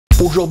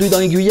Aujourd'hui dans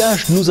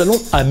Aiguillages, nous allons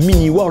à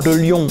Mini World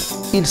Lyon.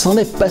 Il s'en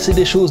est passé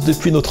des choses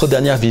depuis notre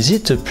dernière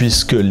visite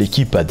puisque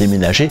l'équipe a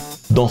déménagé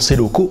dans ses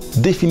locaux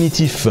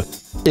définitifs.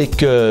 Et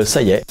que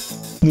ça y est,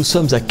 nous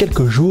sommes à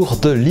quelques jours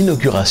de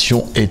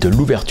l'inauguration et de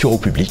l'ouverture au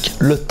public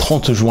le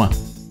 30 juin.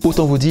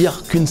 Autant vous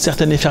dire qu'une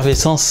certaine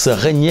effervescence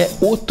régnait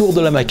autour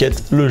de la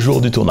maquette le jour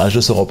du tournage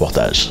de ce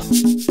reportage.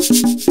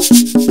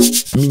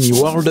 Mini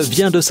World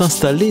vient de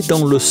s'installer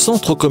dans le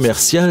centre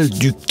commercial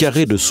du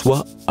Carré de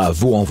Soie à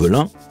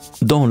Vaux-en-Velin,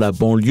 dans la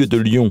banlieue de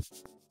Lyon.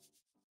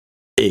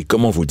 Et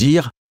comment vous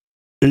dire,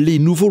 les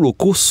nouveaux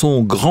locaux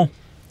sont grands,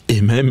 et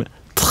même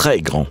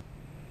très grands.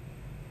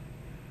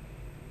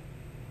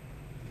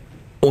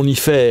 On y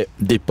fait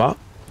des pas,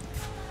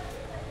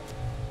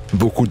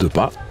 beaucoup de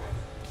pas,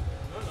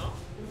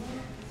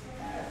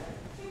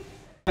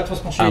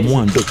 à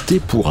moins d'opter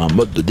pour un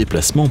mode de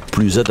déplacement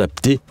plus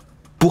adapté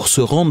pour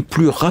se rendre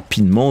plus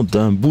rapidement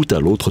d'un bout à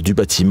l'autre du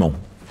bâtiment.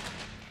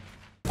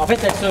 En fait,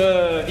 elles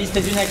se visent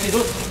les unes avec les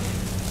autres.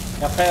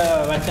 Et après,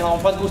 elles ne tiendront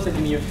pas debout, celle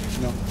du milieu.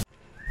 Non.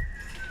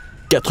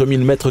 4000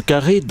 mètres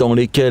carrés dans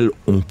lesquels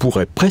on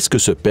pourrait presque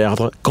se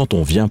perdre quand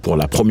on vient pour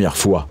la première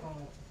fois.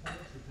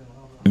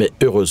 Mais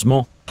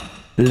heureusement,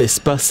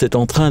 l'espace est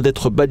en train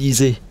d'être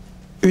balisé.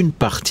 Une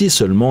partie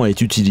seulement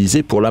est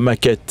utilisée pour la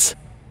maquette.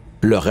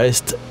 Le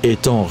reste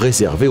étant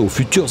réservé aux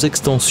futures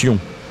extensions.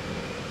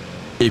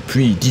 Et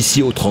puis,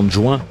 d'ici au 30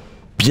 juin,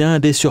 bien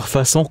des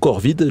surfaces encore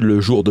vides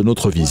le jour de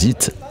notre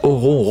visite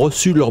auront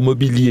reçu leur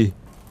mobilier.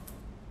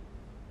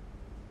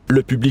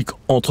 Le public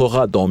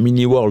entrera dans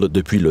Mini World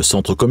depuis le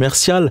centre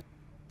commercial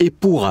et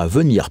pourra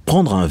venir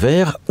prendre un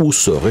verre ou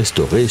se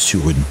restaurer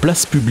sur une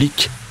place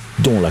publique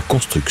dont la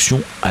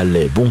construction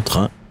allait bon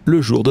train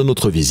le jour de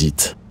notre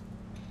visite.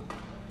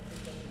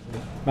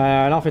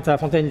 Là, en fait, c'est la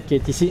fontaine qui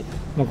est ici,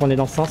 donc on est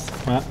dans ce sens.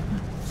 Voilà.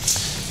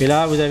 Et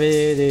là, vous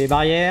avez des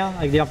barrières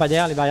avec des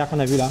lampadaires, les barrières qu'on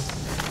a vues là.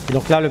 Et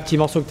donc là, le petit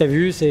morceau que tu as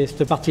vu, c'est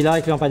cette partie-là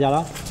avec les lampadaires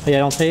là. Après, il y a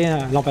l'entrée,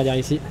 lampadaire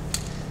ici.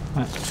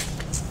 Voilà.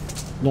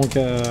 Donc,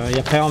 et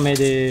après, on met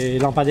des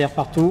lampadaires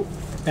partout.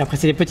 Et après,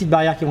 c'est les petites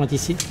barrières qui vont être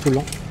ici, tout le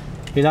long.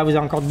 Et là, vous avez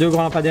encore deux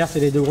grands lampadaires, c'est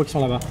les deux gros qui sont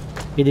là-bas.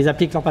 Et des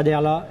appliques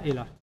lampadaires là et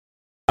là.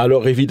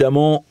 Alors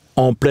évidemment,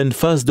 en pleine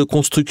phase de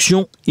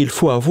construction, il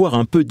faut avoir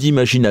un peu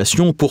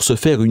d'imagination pour se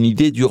faire une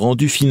idée du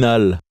rendu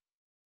final.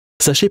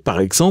 Sachez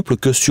par exemple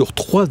que sur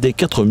 3 des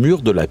 4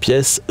 murs de la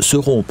pièce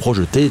seront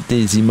projetées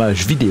des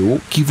images vidéo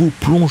qui vous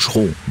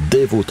plongeront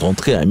dès votre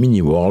entrée à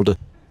Mini World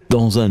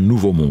dans un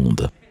nouveau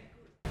monde.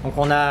 Donc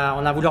on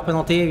a voulu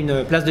représenter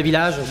une place de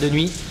village de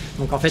nuit.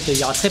 Donc en fait il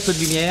y aura très peu de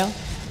lumière.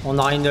 On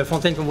aura une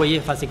fontaine comme vous voyez,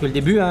 enfin c'est que le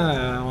début,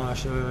 hein.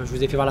 Je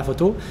vous ai fait voir la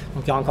photo.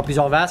 Donc il y aura encore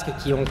plusieurs vasques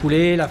qui ont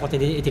coulé, la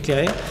fontaine est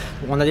éclairée.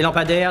 Donc, on a des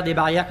lampadaires, des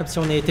barrières comme si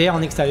on était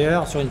en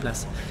extérieur sur une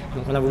place.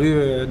 Donc on a voulu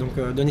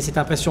donner cette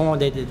impression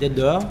d'être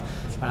dehors.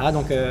 Voilà,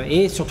 donc,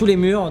 et sur tous les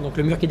murs, donc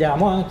le mur qui est derrière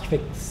moi, hein, qui fait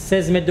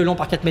 16 mètres de long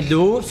par 4 mètres de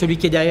haut, celui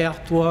qui est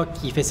derrière toi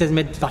qui fait 16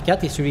 mètres par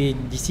 4 et celui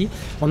d'ici,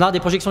 on a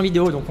des projections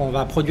vidéo, donc on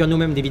va produire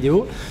nous-mêmes des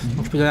vidéos.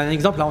 Donc je peux donner un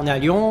exemple, là on est à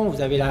Lyon,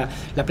 vous avez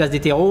la place des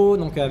terreaux,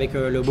 donc avec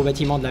le beau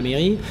bâtiment de la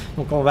mairie.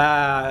 Donc on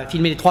va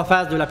filmer les 3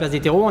 phases de la place des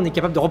terreaux, on est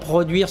capable de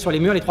reproduire sur les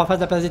murs les 3 phases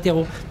de la place des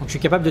terreaux. Donc je suis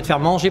capable de te faire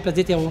manger place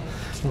des terreaux.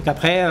 Donc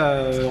après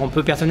on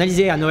peut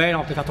personnaliser, à Noël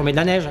on peut faire tomber de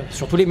la neige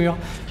sur tous les murs.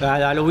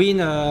 À Halloween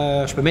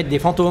je peux mettre des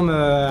fantômes,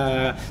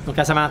 donc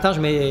à Saint-Valentin je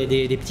mets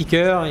des petits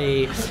cœurs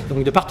et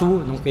donc de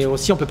partout. Donc, et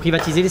aussi on peut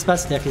privatiser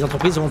l'espace, c'est-à-dire que les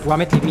entreprises vont pouvoir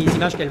mettre les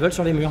images qu'elles veulent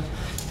sur les murs.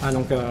 Voilà,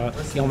 donc,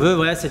 et on veut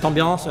cette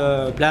ambiance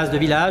place de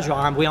village, il y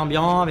aura un bruit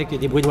ambiant avec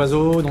des bruits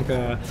d'oiseaux,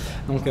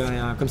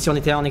 comme si on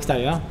était en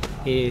extérieur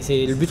et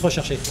c'est le but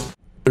recherché.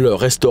 Le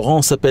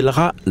restaurant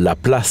s'appellera La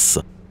Place.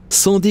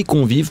 110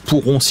 convives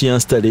pourront s'y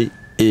installer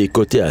et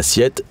côté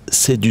assiette,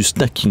 c'est du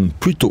snacking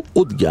plutôt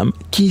haut de gamme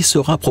qui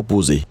sera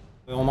proposé.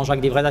 On mangera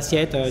avec des vraies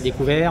assiettes, des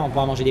couverts, on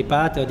pourra manger des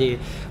pâtes, des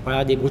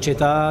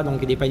bruschettas,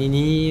 donc des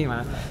panini,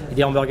 voilà,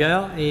 des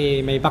hamburgers.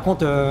 Mais par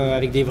contre,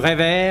 avec des vrais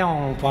verres,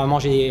 on pourra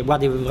boire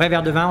des vrais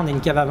verres de vin. On a une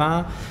cave à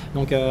vin,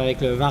 donc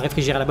avec le vin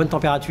réfrigéré à la bonne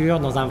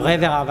température, dans un vrai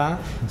verre à vin.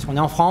 Parce qu'on est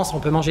en France, on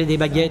peut manger des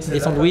baguettes, des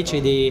sandwichs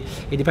et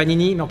des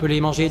panini, mais on peut les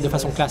manger de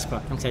façon classe,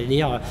 quoi. Donc ça veut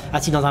dire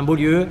assis dans un beau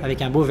lieu,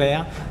 avec un beau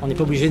verre. On n'est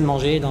pas obligé de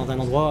manger dans un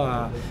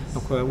endroit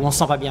où on se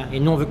sent pas bien.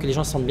 Et nous, on veut que les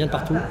gens se sentent bien de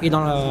partout. Et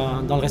dans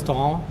le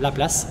restaurant, La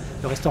Place,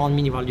 le restaurant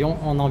de Mini World Lyon,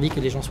 on a envie que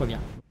les gens soient bien.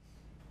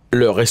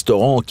 Le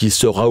restaurant qui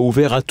sera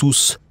ouvert à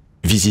tous,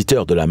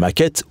 visiteurs de la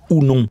maquette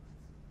ou non.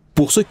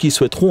 Pour ceux qui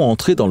souhaiteront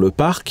entrer dans le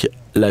parc,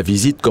 la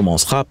visite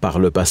commencera par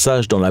le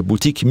passage dans la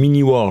boutique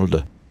Mini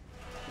World.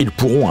 Ils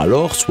pourront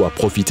alors soit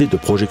profiter de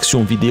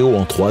projections vidéo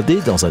en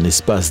 3D dans un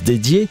espace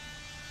dédié,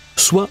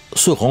 soit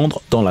se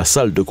rendre dans la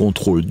salle de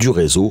contrôle du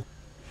réseau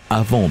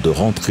avant de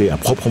rentrer à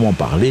proprement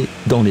parler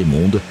dans les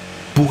mondes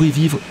pour y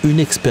vivre une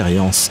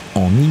expérience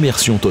en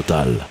immersion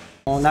totale.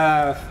 On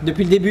a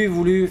depuis le début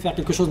voulu faire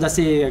quelque chose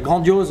d'assez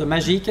grandiose,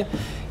 magique.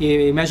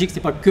 Et magique, c'est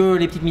pas que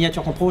les petites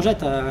miniatures qu'on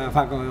projette,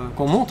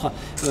 qu'on montre.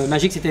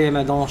 Magique, c'était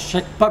dans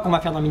chaque pas qu'on va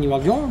faire dans Mini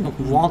World Lyon. Donc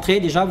vous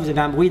rentrez déjà, vous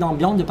avez un bruit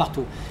d'ambiance de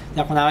partout.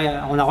 C'est-à-dire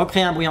qu'on a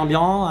recréé un bruit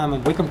ambiant, un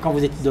bruit comme quand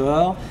vous êtes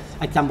dehors.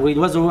 avec un bruit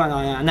d'oiseau,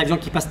 un avion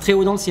qui passe très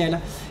haut dans le ciel.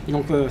 Et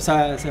donc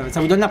ça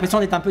vous donne l'impression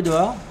d'être un peu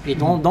dehors et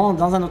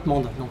dans un autre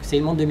monde. Donc c'est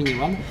le monde de Mini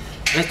World.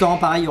 Restaurant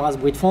pareil, il y aura ce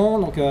bruit de fond,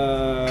 donc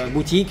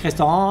boutique,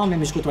 restaurant,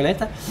 même jusqu'aux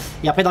toilettes.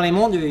 Et après dans les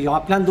mondes, il y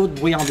aura plein d'autres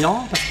bruits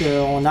ambiants parce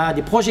qu'on a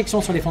des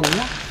projections sur les fonds de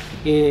mur.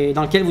 Et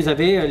dans lequel vous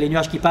avez les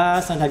nuages qui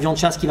passent, un avion de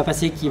chasse qui va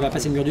passer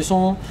le mur du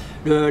son,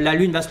 la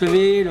lune va se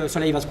lever, le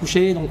soleil va se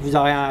coucher, donc vous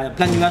aurez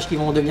plein de nuages qui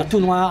vont devenir tout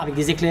noirs avec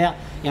des éclairs,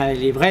 et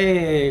les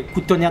vrais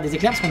coups de tonnerre des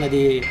éclairs parce qu'on a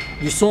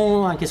du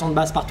son, un caisson de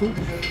basse partout,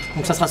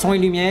 donc ça sera son et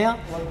lumière,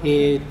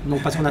 et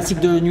donc parce qu'on a un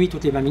cycle de nuit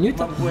toutes les 20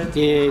 minutes,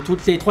 et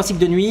toutes les 3 cycles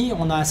de nuit,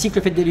 on a un cycle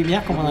fait des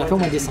lumières comme on a fait au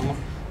mois de décembre,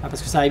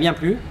 parce que ça n'avait bien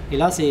plu, et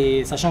là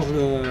ça change,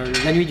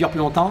 la nuit dure plus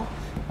longtemps.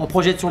 On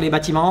projette sur les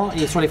bâtiments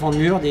et sur les fonds de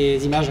mur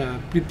des images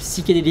plus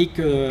psychédéliques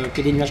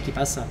que des nuages qui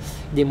passent,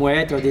 des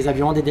mouettes, des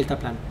avions, des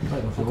deltaplanes.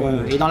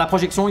 Et dans la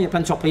projection, il y a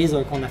plein de surprises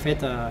qu'on a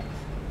faites.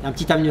 Un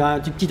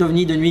petit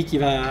ovni de nuit qui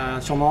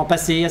va sûrement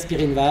passer,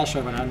 aspirer une vache,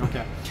 voilà.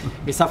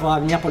 Mais ça, il faudra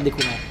venir pour le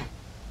découvrir.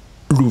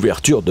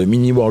 L'ouverture de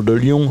Mini World de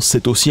Lyon,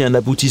 c'est aussi un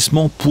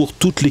aboutissement pour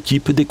toute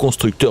l'équipe des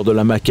constructeurs de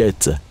la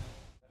maquette,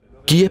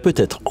 qui est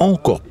peut-être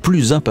encore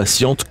plus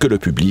impatiente que le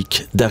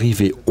public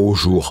d'arriver au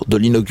jour de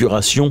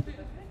l'inauguration,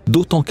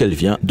 d'autant qu'elle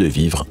vient de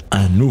vivre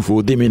un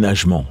nouveau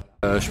déménagement.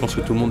 Je pense que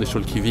tout le monde est sur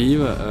le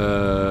qui-vive.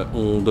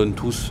 On donne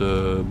tous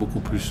beaucoup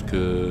plus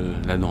que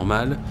la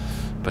normale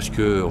parce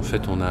que en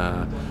fait on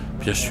a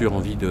bien sûr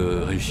envie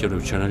de réussir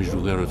le challenge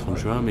d'ouvrir le 30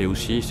 juin, mais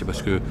aussi c'est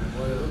parce que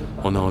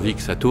on a envie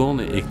que ça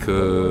tourne et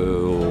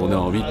qu'on a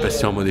envie de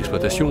passer en mode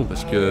exploitation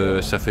parce que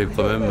ça fait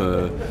quand même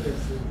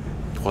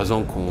 3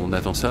 ans qu'on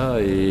attend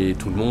ça et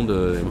tout le monde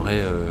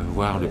aimerait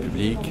voir le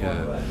public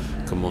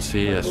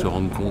commencer à se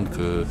rendre compte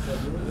que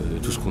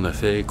tout ce qu'on a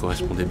fait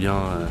correspondait bien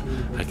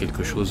à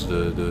quelque chose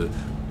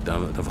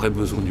d'un vrai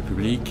besoin du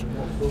public.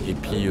 Et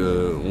puis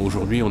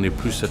aujourd'hui, on est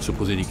plus à se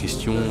poser des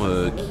questions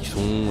qui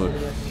sont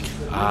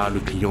le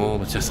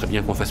client, ça serait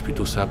bien qu'on fasse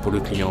plutôt ça pour le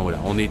client. Voilà.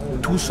 On est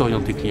tous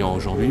orientés clients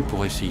aujourd'hui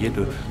pour essayer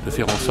de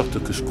faire en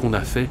sorte que ce qu'on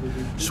a fait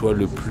soit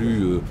le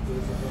plus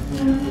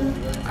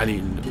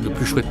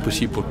chouette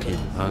possible pour le client.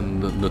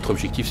 Notre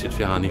objectif, c'est de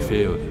faire un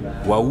effet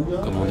waouh,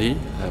 comme on dit,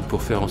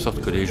 pour faire en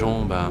sorte que les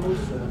gens,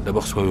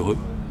 d'abord, soient heureux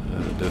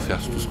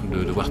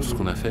de voir tout ce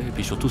qu'on a fait. Et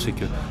puis surtout, c'est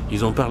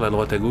qu'ils en parlent à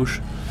droite à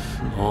gauche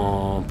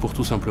pour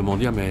tout simplement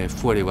dire, mais il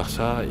faut aller voir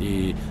ça.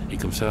 Et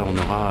comme ça, on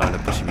aura la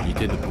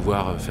possibilité de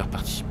pouvoir faire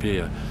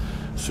participer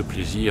ce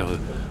plaisir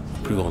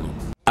au plus grand nombre.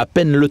 À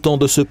peine le temps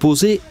de se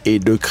poser et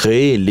de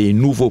créer les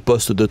nouveaux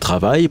postes de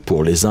travail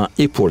pour les uns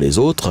et pour les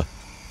autres,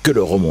 que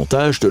le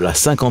remontage de la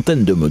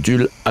 50aine de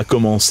modules a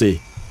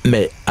commencé.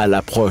 Mais à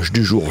l'approche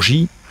du jour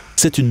J,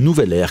 c'est une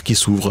nouvelle ère qui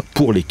s'ouvre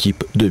pour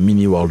l'équipe de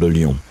Mini World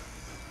Lyon.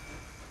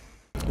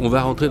 On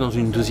va rentrer dans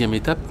une deuxième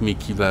étape, mais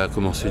qui va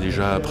commencer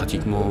déjà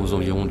pratiquement aux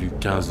environs du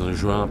 15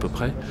 juin à peu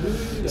près.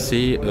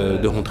 C'est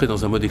de rentrer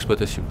dans un mode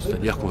exploitation.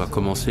 C'est-à-dire qu'on va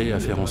commencer à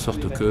faire en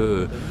sorte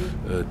que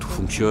tout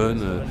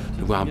fonctionne,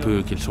 de voir un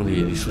peu quels sont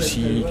les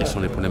soucis, quelles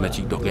sont les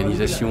problématiques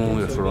d'organisation.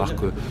 Il va falloir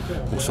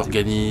qu'on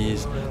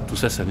s'organise. Tout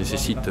ça, ça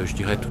nécessite, je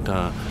dirais, tout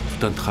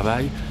un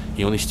travail.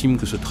 Et on estime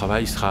que ce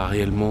travail sera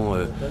réellement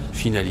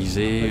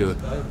finalisé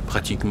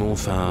pratiquement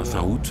fin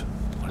août.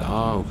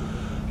 Voilà.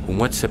 Au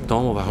mois de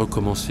septembre, on va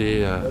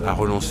recommencer à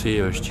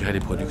relancer, je dirais, les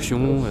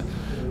productions.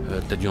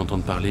 Tu as dû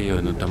entendre parler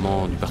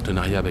notamment du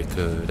partenariat avec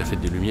la Fête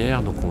des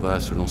Lumières. Donc on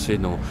va se lancer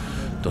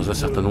dans un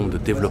certain nombre de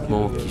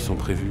développements qui sont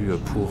prévus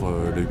pour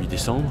le 8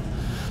 décembre.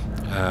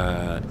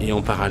 Et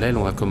en parallèle,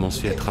 on va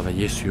commencer à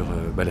travailler sur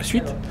la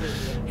suite.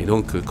 Et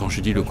donc, quand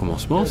je dis le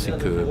commencement, c'est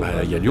que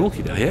y a Lyon qui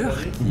est derrière,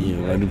 qui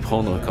va nous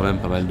prendre quand même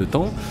pas mal de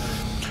temps.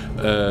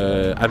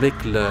 Avec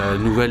la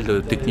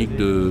nouvelle technique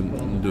de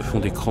fond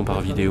d'écran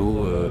par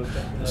vidéo,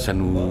 ça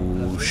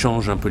nous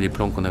change un peu les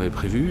plans qu'on avait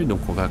prévus. Donc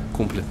on va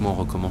complètement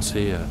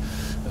recommencer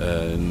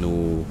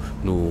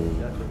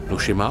nos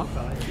schémas.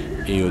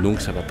 Et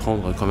donc ça va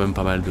prendre quand même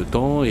pas mal de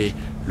temps. Et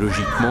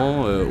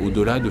logiquement,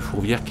 au-delà de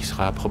Fourvière qui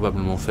sera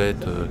probablement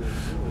faite,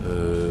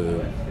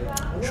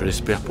 je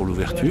l'espère pour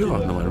l'ouverture,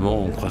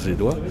 normalement on croise les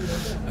doigts,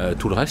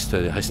 tout le reste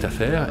à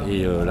faire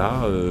et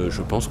là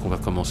je pense qu'on va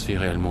commencer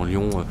réellement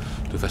Lyon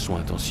de façon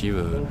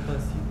intensive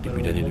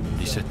début d'année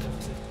 2017.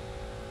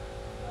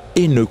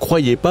 Et ne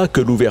croyez pas que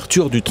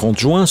l'ouverture du 30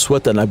 juin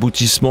soit un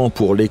aboutissement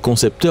pour les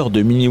concepteurs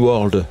de Mini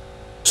World.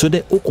 Ce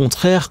n'est au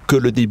contraire que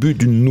le début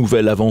d'une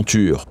nouvelle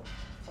aventure.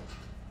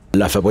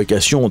 La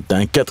fabrication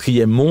d'un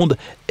 4e monde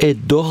est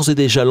d'ores et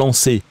déjà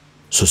lancée.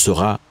 Ce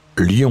sera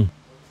Lyon.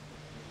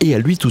 Et à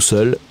lui tout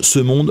seul, ce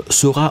monde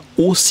sera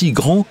aussi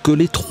grand que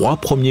les 3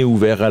 premiers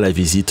ouverts à la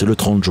visite le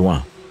 30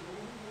 juin.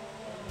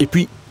 Et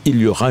puis, il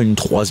y aura une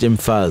 3e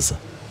phase.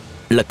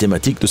 La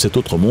thématique de cet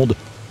autre monde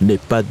n'est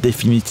pas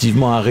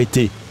définitivement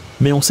arrêtée,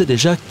 mais on sait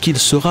déjà qu'il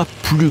sera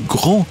plus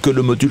grand que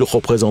le module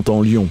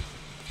représentant Lyon.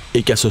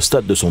 Et qu'à ce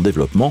stade de son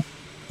développement,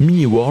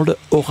 Mini World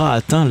aura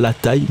atteint la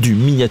taille du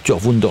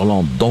miniature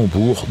Wonderland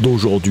d'Hambourg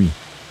d'aujourd'hui.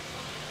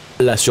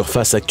 La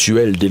surface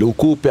actuelle des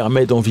locaux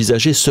permet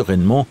d'envisager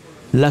sereinement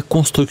la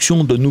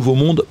construction de nouveaux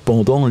mondes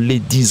pendant les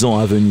 10 ans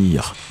à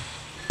venir.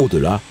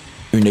 Au-delà,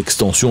 Une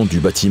extension du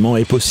bâtiment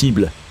est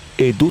possible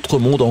et d'autres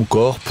mondes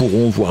encore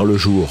pourront voir le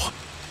jour.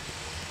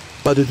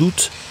 Pas de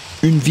doute,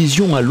 une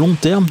vision à long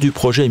terme du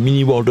projet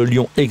Mini World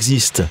Lyon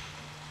existe,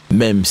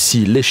 même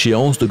si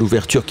l'échéance de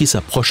l'ouverture qui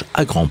s'approche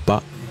à grands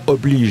pas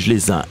oblige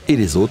les uns et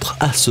les autres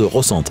à se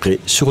recentrer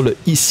sur le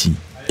ici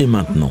et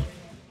maintenant.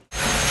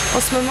 En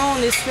ce moment,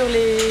 on est sur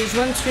les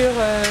jointures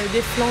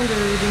des flancs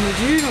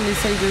des modules. On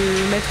essaye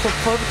de mettre au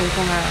propre. Donc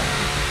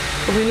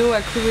Bruno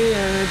a cloué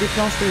des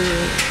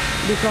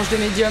planches de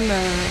médium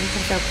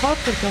pour faire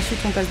propre. Et puis ensuite,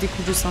 on passe des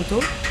couches de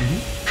Soutenir.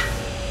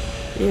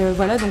 Et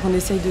voilà, donc on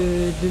essaye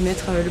de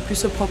mettre le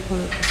plus au propre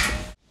possible.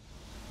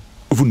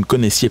 Vous ne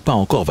connaissiez pas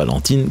encore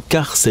Valentine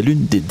car c'est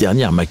l'une des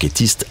dernières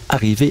maquettistes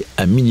arrivées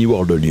à Mini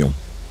World Lyon.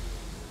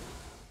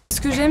 Ce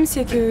que j'aime,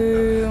 c'est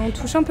qu'on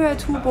touche un peu à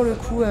tout pour le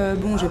coup.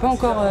 Bon, j'ai pas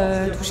encore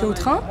touché au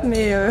train,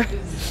 mais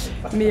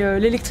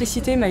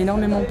l'électricité m'a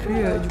énormément plu.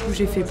 Du coup,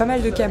 j'ai fait pas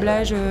mal de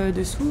câblage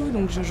dessous,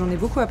 donc j'en ai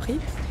beaucoup appris.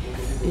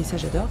 Et ça,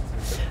 j'adore.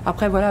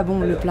 Après, voilà, bon,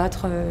 le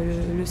plâtre,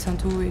 le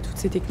Soutenir et toutes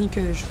ces techniques,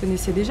 je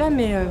connaissais déjà.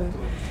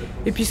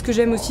 Et puis, ce que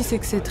j'aime aussi, c'est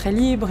que c'est très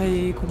libre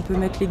et qu'on peut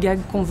mettre les gags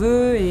qu'on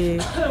veut. Et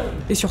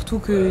surtout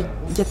qu'il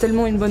y a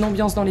tellement une bonne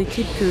ambiance dans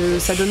l'équipe que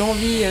ça donne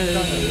envie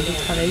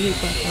de travailler,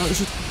 quoi. Enfin, je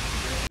trouve.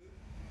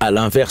 À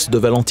l'inverse de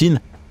Valentine,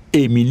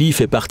 Émilie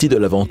fait partie de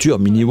l'aventure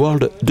Mini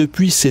World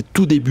depuis ses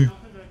tout débuts.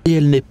 Et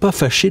elle n'est pas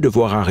fâchée de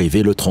voir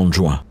arriver le 30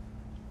 juin.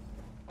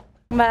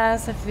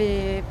 Ça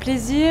fait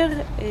plaisir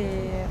et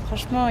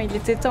franchement il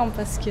était temps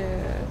parce que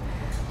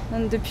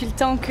depuis le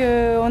temps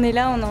qu'on est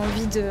là on a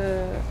envie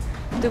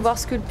de voir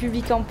ce que le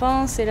public en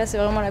pense et là c'est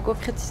vraiment la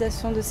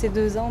concrétisation de ces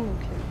 2 ans.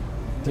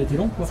 Donc, ça a été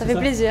long quoi, ça fait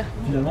plaisir.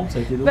 Finalement ça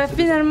a été long.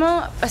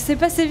 Finalement c'est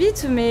passé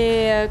vite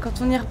mais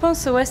quand on y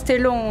repense ouais c'était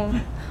long.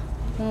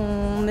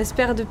 On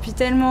espère depuis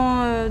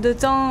tellement de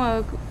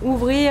temps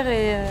ouvrir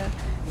et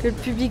que le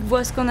public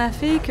voit ce qu'on a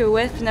fait que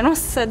ouais finalement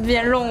ça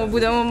devient long au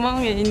bout d'un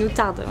moment et il nous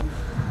tarde.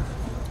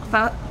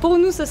 Enfin, pour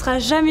nous, ce sera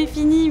jamais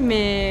fini,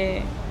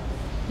 mais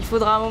il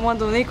faudra à un moment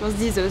donné qu'on se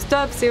dise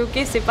stop, c'est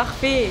ok, c'est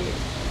parfait,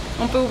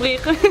 on peut ouvrir.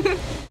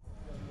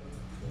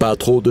 Pas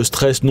trop de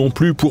stress non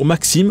plus pour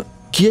Maxime,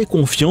 qui est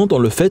confiant dans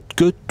le fait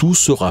que tout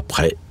sera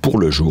prêt pour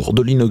le jour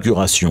de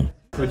l'inauguration.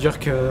 Je veux dire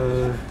que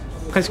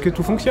presque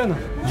tout fonctionne.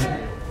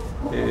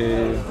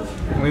 Et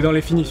on est dans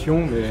les finitions,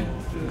 mais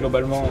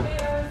globalement,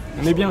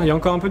 on est bien. Il y a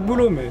encore un peu de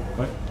boulot, mais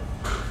ouais.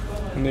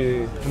 On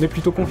est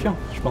plutôt confiant,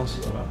 je pense.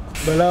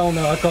 Là, on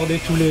a raccordé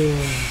tous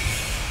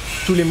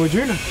les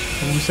modules.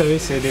 Comme vous savez,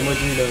 c'est des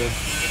modules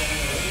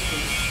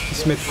qui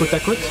se mettent côte à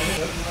côte.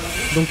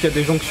 Donc il y a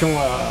des jonctions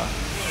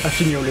à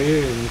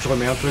fignoler. Je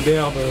remets un peu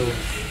d'herbe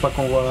pour pas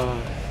qu'on voit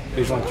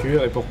les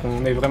jointures et pour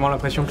qu'on ait vraiment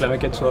l'impression que la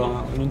maquette soit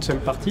en une seule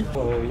partie.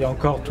 Il y a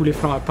encore tous les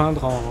flancs à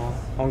peindre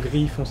en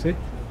gris foncé.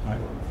 Ouais.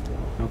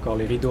 Il y a encore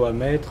les rideaux à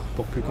mettre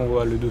pour plus qu'on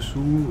voit le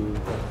dessous.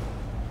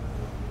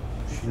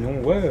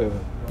 Sinon, ouais.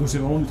 Donc c'est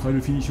vraiment du travail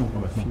de finition.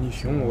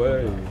 Finition,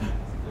 ouais.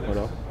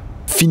 Voilà.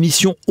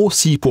 Finition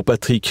aussi pour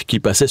Patrick qui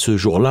passait ce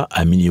jour-là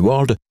à Mini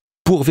World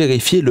pour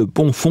vérifier le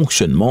bon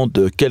fonctionnement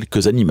de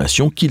quelques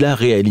animations qu'il a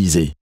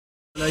réalisées.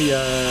 Là,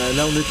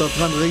 on est en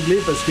train de régler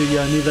parce qu'il y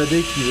a un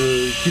évadé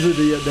qui veut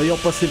d'ailleurs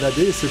pas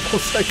s'évader, c'est pour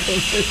ça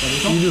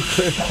qu'il nous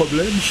crée un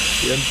problème.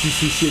 Il y a un petit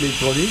souci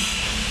électronique.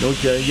 Donc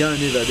il y a un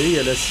évadé, il y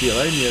a la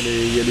sirène,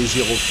 il y a les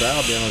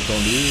gyrophares bien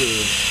entendu.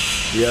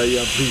 Il y a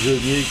un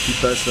prisonnier qui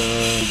passe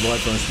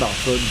un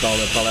smartphone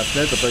par la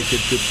fenêtre, après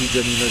quelques petites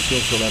animations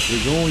sur la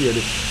prison.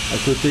 À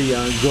côté, il y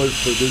a un golf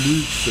de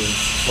luxe,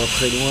 pas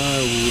très loin,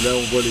 où là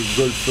on voit les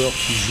golfeurs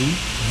qui jouent,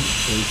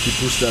 qui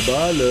poussent la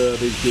balle,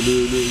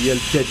 il y a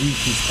le caddie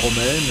qui se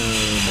promène,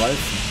 bref.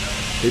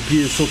 Et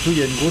puis surtout, il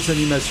y a une grosse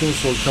animation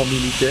sur le camp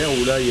militaire,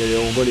 où là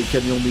on voit les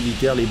camions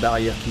militaires, les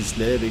barrières qui se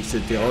lèvent, etc.,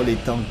 les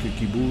tanks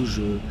qui bougent.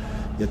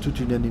 Il y a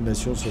toute une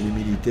animation sur les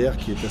militaires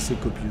qui est assez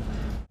copieuse.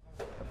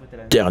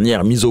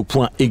 Dernière mise au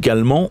point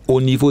également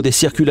au niveau des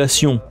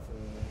circulations,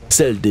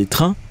 celle des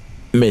trains,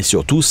 mais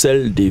surtout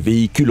celle des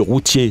véhicules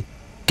routiers.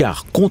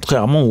 Car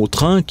contrairement aux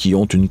trains qui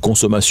ont une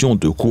consommation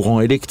de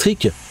courant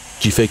électrique,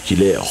 qui fait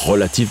qu'il est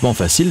relativement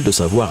facile de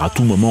savoir à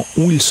tout moment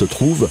où ils se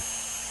trouvent,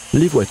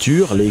 les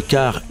voitures, les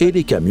cars et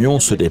les camions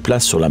se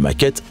déplacent sur la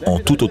maquette en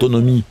toute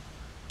autonomie,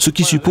 ce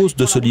qui suppose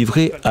de se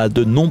livrer à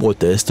de nombreux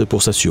tests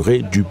pour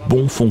s'assurer du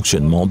bon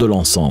fonctionnement de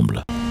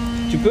l'ensemble.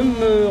 Tu peux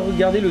me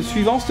regarder le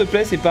suivant s'il te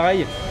plaît, c'est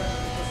pareil.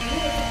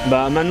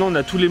 Maintenant on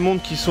a tous les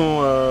mondes qui sont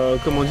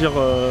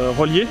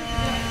reliés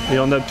et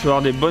on a pu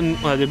avoir des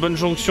bonnes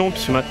jonctions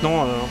puisque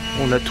maintenant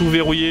on a tout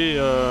verrouillé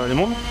les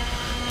mondes.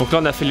 Donc là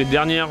on a fait les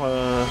dernières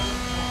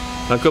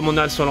comme on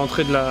a sur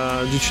l'entrée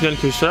du tunnel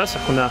que je suis là,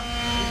 c'est-à-dire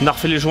qu'on a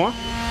refait les joints.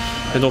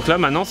 Et donc là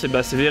maintenant c'est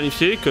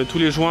vérifier que tous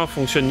les joints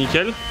fonctionnent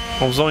nickel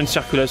en faisant une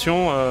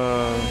circulation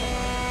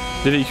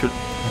des véhicules.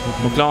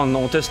 Donc là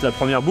on teste la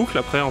première boucle,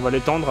 après on va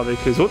l'étendre avec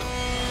les autres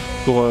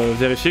pour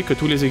vérifier que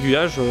tous les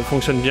aiguillages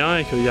fonctionnent bien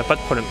et qu'il n'y a pas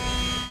de problème.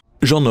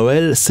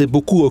 Jean-Noël s'est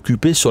beaucoup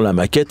occupé sur la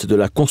maquette de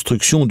la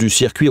construction du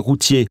circuit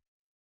routier.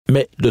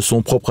 Mais de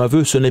son propre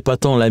aveu, ce n'est pas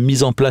tant la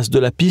mise en place de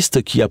la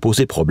piste qui a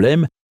posé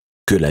problème,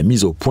 que la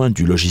mise au point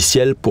du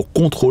logiciel pour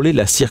contrôler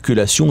la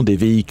circulation des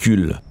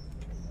véhicules.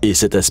 Et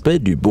cet aspect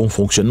du bon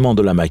fonctionnement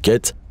de la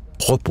maquette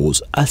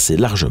repose assez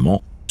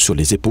largement sur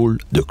les épaules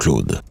de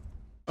Claude.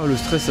 Oh, le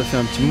stress, ça fait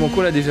un petit moment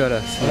qu'on l'a déjà là.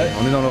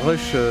 On est dans le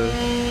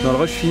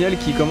rush final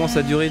qui commence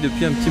à durer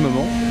depuis un petit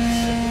moment.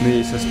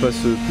 Mais ça se passe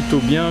plutôt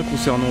bien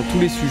concernant tous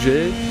les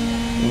sujets.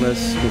 On a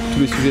donc, tous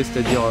les sujets,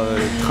 c'est-à-dire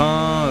les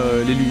trains,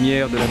 les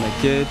lumières de la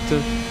maquette,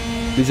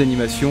 les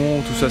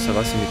animations, tout ça, ça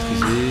va, c'est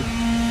maîtrisé.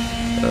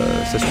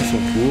 Ça suit son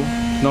cours.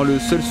 Non, le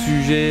seul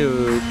sujet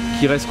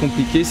qui reste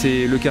compliqué,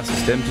 c'est le car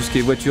system, tout ce qui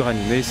est voiture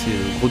animée, c'est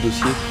le gros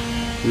dossier.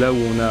 Là où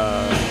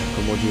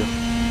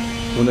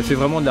on a fait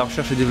vraiment de la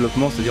recherche et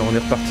développement, c'est-à-dire on est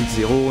reparti de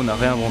zéro, on a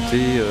réinventé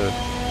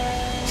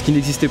ce qui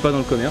n'existait pas dans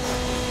le commerce.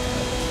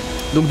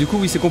 Donc du coup,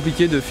 oui, c'est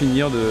compliqué de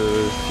finir de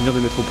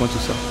mettre au point tout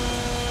ça.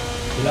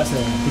 Et là, c'est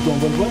plutôt en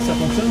bonne voie, ça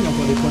fonctionne, il y a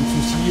encore des points de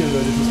soucis,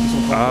 des choses qui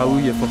sont pas... Ah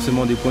oui, il y a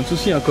forcément des points de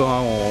soucis encore.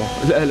 Hein.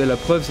 La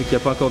preuve, c'est qu'il n'y a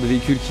pas encore de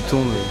véhicules qui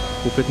tournent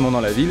complètement dans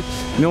la ville.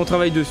 Mais on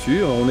travaille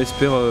dessus, on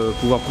espère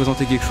pouvoir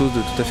présenter quelque chose de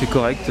tout à fait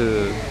correct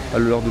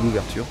lors de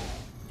l'ouverture.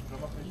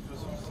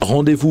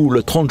 Rendez-vous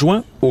le 30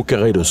 juin au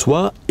Carré de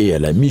Soie et à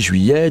la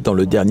mi-juillet dans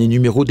le dernier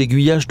numéro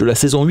d'Aiguillages de la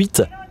saison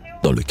 8,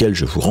 dans lequel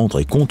je vous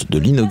rendrai compte de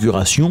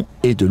l'inauguration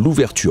et de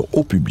l'ouverture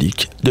au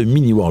public de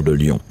Mini World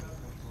Lyon.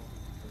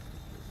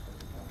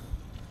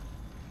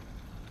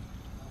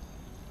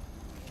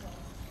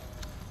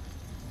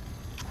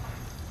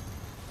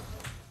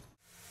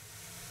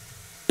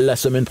 La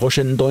semaine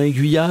prochaine dans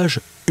Aiguillages,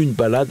 une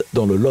balade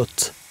dans le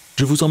Lot.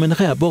 Je vous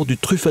emmènerai à bord du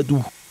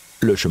Truffadou,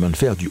 le chemin de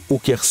fer du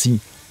Haut-Quercy,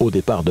 au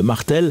départ de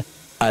Martel,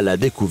 à la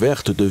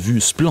découverte de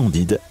vues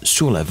splendides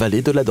sur la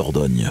vallée de la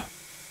Dordogne.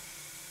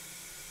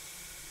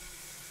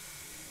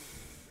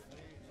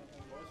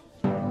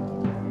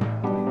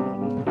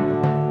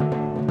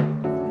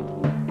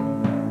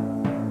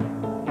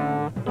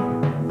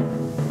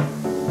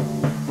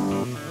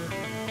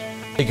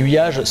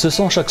 Aiguillages, ce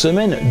sont chaque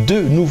semaine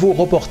 2 nouveaux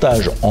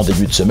reportages. En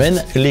début de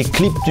semaine, les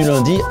clips du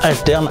lundi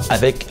alternent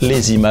avec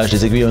les images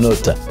des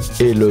aiguillonnautes.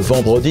 Et le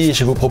vendredi,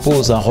 je vous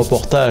propose un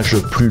reportage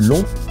plus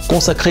long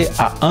consacré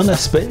à un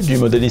aspect du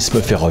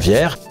modélisme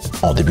ferroviaire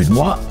en début de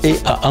mois et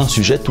à un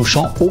sujet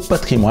touchant au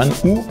patrimoine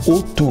ou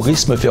au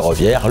tourisme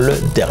ferroviaire le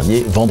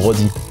dernier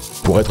vendredi.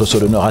 Pour être sûr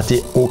de ne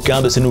rater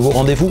aucun de ces nouveaux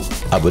rendez-vous,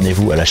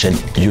 abonnez-vous à la chaîne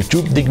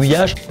YouTube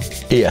d'Aiguillages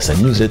et à sa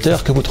newsletter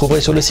que vous trouverez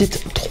sur le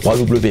site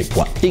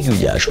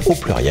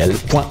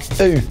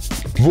www.aiguillages.eu.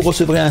 Vous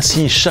recevrez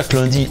ainsi chaque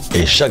lundi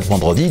et chaque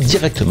vendredi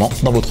directement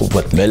dans votre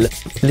boîte mail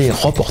les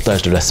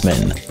reportages de la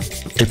semaine.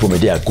 Et pour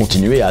m'aider à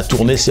continuer à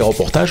tourner ces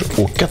reportages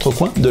aux 4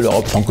 coins de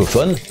l'Europe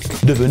francophone,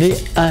 devenez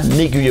un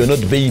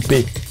aiguillonnaute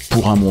VIP.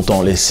 Pour un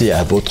montant laissé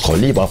à votre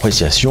libre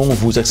appréciation,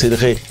 vous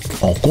accéderez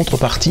en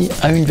contrepartie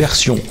à une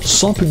version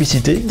sans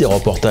publicité des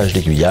reportages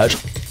d'Aiguillages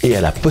et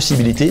à la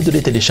possibilité de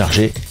les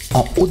télécharger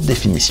en haute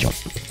définition.